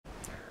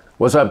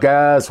What's up,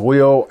 guys?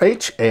 Will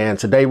H, and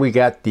today we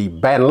got the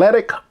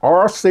Bandletic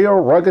R-Seal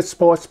Rugged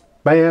Sports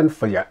Band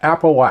for your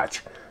Apple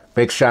Watch.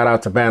 Big shout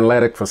out to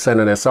Bandletic for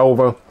sending this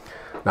over.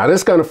 Now this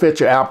is going to fit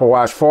your Apple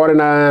Watch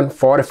 49,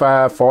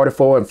 45,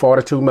 44, and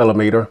 42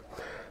 millimeter.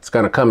 It's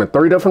going to come in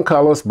 3 different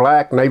colors: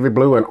 black, navy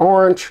blue, and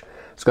orange.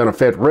 It's going to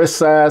fit wrist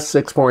size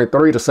 6.3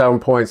 to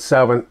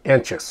 7.7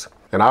 inches.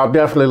 And I'll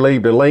definitely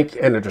leave the link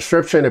in the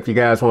description if you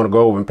guys want to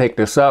go over and pick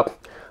this up.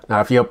 Now,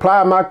 if you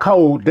apply my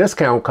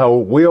discount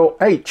code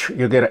WILLH,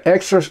 you'll get an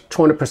extra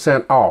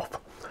 20%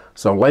 off.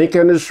 So link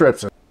in the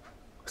description.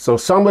 So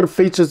some of the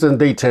features and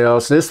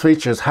details. This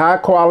features high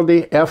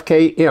quality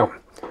FKM.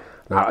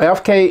 Now,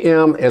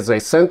 FKM is a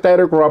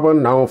synthetic rubber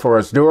known for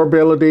its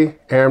durability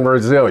and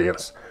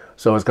resilience.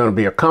 So it's going to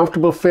be a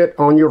comfortable fit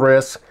on your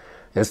wrist.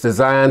 It's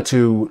designed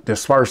to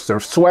disperse the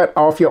sweat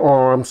off your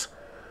arms.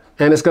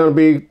 And it's going to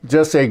be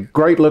just a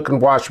great looking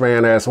watch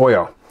band as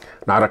well.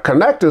 Now the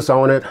connectors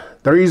on it,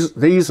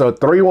 these are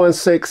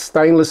 316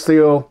 stainless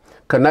steel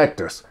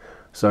connectors.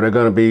 So they're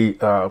going to be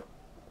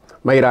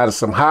made out of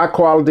some high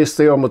quality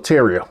steel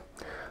material.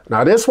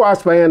 Now this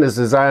watch band is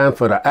designed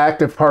for the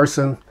active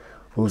person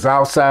who's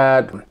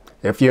outside.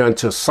 If you're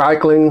into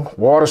cycling,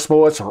 water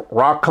sports,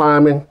 rock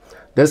climbing,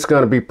 this is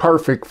going to be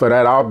perfect for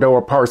that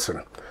outdoor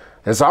person.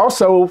 It's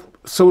also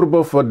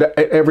suitable for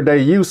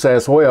everyday use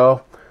as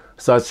well,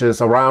 such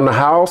as around the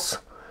house,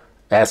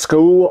 at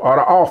school, or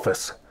the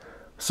office.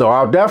 So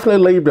I'll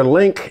definitely leave the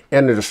link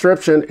in the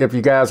description if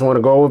you guys want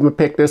to go over and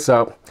pick this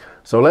up.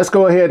 So let's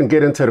go ahead and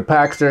get into the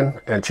packaging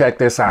and check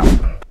this out.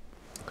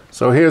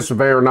 So here's a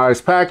very nice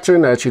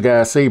packaging that you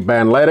guys see,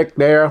 Bandletic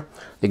there.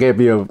 They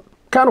gave you a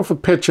kind of a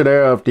picture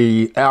there of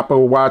the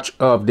Apple Watch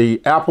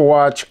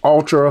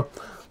Ultra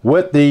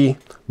with the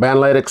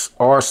Bandletic's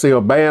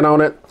R-Seal band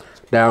on it.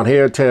 Down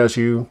here it tells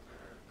you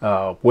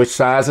which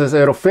sizes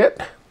it'll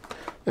fit.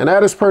 And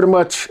that is pretty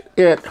much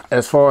it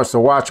as far as the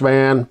watch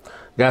band.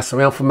 Got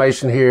some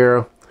information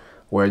here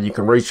where you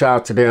can reach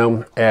out to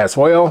them as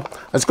well.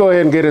 Let's go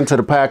ahead and get into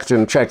the packaging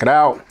and check it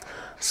out.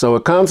 So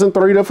it comes in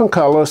 3 different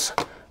colors.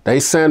 They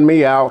send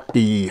me out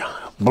the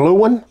blue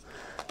one,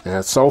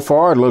 and so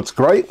far it looks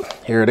great.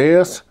 Here it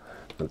is.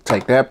 I'll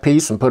take that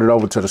piece and put it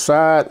over to the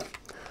side.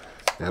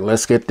 And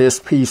let's get this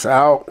piece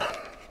out.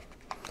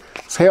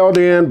 It's held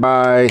in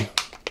by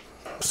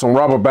some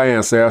rubber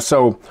bands there.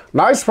 So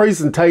nice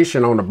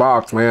presentation on the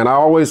box, man. I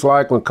always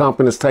like when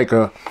companies take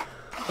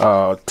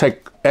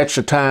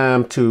extra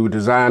time to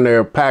design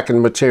their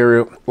packing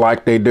material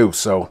like they do.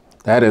 So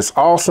that is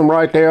awesome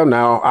right there.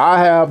 Now I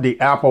have the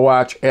Apple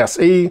Watch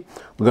SE.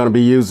 We're going to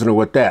be using it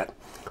with that.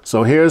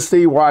 So here's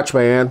the watch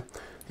band.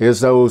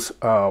 Here's those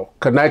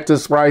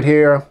connectors right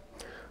here.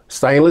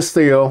 Stainless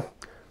steel,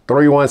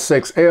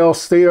 316L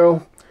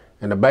steel,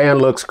 and the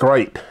band looks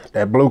great.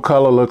 That blue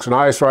color looks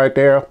nice right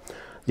there.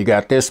 You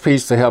got this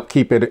piece to help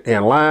keep it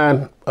in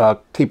line,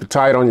 keep it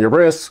tight on your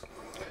wrist.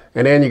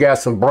 And then you got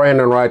some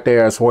branding right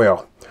there as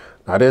well.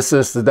 Now this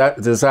is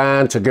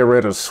designed to get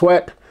rid of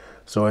sweat.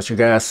 So as you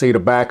guys see the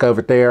back of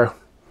it there.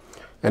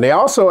 And they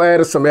also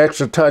added some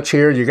extra touch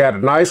here. You got a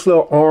nice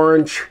little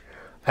orange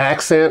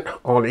accent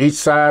on each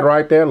side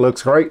right there.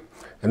 Looks great.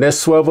 And this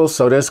swivels,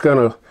 so this is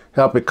going to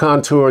help it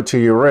contour to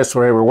your wrist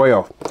very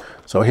well.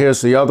 So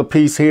here's the other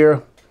piece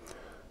here.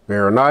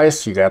 Very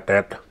nice. You got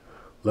that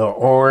little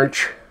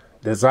orange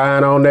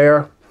design on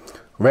there.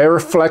 Very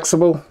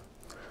flexible.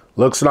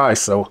 Looks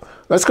nice. So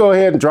let's go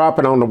ahead and drop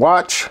it on the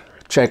watch.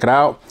 Check it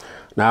out.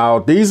 Now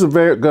these are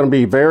going to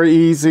be very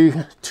easy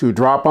to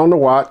drop on the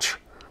watch.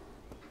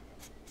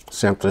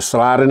 Simply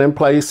slide it in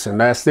place, and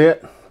that's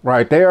it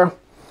right there.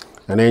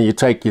 And then you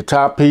take your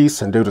top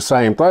piece and do the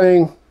same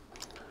thing.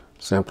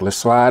 Simply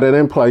slide it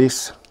in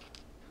place.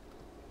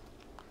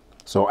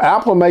 So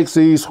Apple makes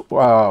these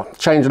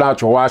changing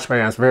out your watch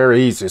bands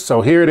very easy.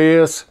 So here it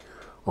is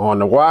on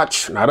the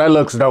watch. Now that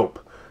looks dope.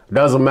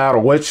 Doesn't matter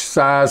which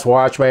size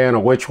watch band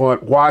or which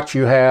watch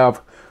you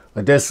have,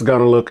 but this is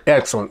going to look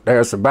excellent.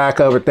 There's the back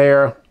of it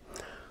there.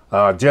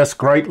 Just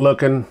great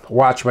looking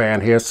watch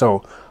band here. So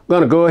I'm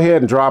going to go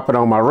ahead and drop it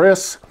on my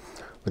wrist.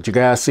 But you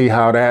guys see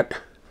how that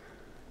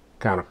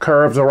kind of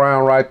curves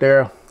around right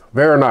there.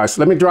 Very nice.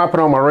 Let me drop it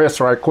on my wrist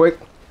right quick.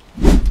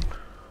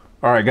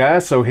 All right,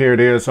 guys, so here it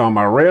is on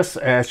my wrist.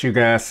 As you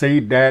guys see,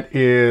 that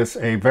is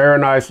a very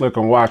nice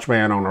looking watch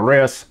band on the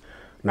wrist.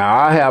 Now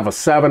I have a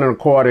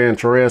 7¼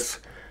 inch wrist.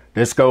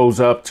 This goes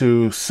up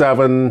to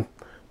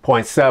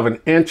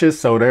 7.7 inches,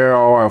 so there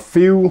are a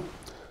few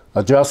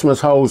adjustment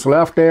holes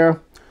left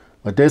there,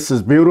 but this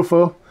is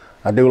beautiful.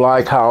 I do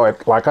like how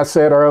it, like I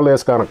said earlier,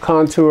 it's going to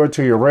contour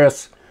to your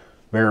wrist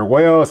very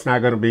well. It's not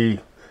going to be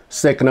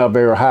sticking up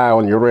very high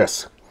on your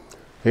wrist.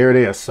 Here it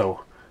is. So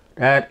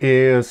that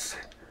is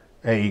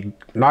a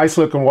nice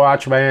looking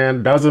watch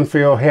band. Doesn't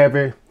feel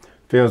heavy,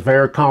 feels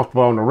very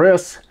comfortable on the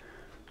wrist.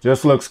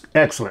 Just looks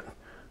excellent.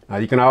 Now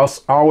you can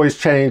also always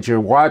change your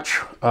watch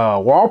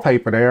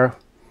wallpaper there,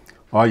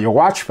 or your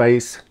watch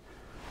face,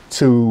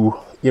 to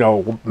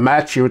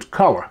match your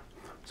color.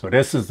 So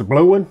this is the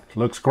blue one.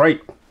 Looks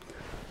great.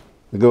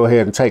 We go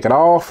ahead and take it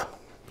off.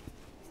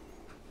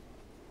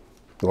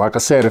 Like I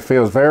said, it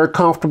feels very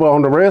comfortable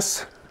on the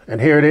wrist.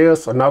 And here it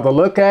is, another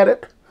look at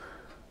it.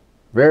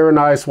 Very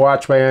nice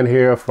watch band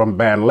here from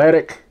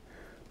Bandletic.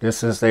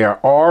 This is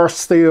their R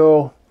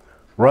Steel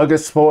Rugged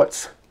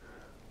Sports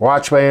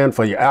watch band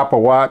for your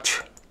Apple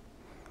Watch.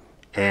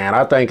 And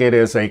I think it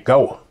is a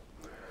go.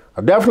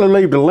 I'll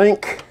definitely leave the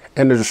link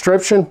in the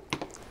description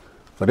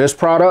for this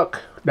product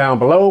down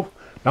below.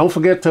 Don't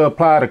forget to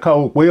apply the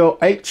code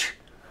WILLH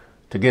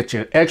to get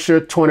you an extra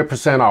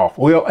 20% off.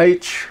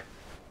 WILLH,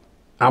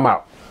 I'm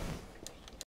out.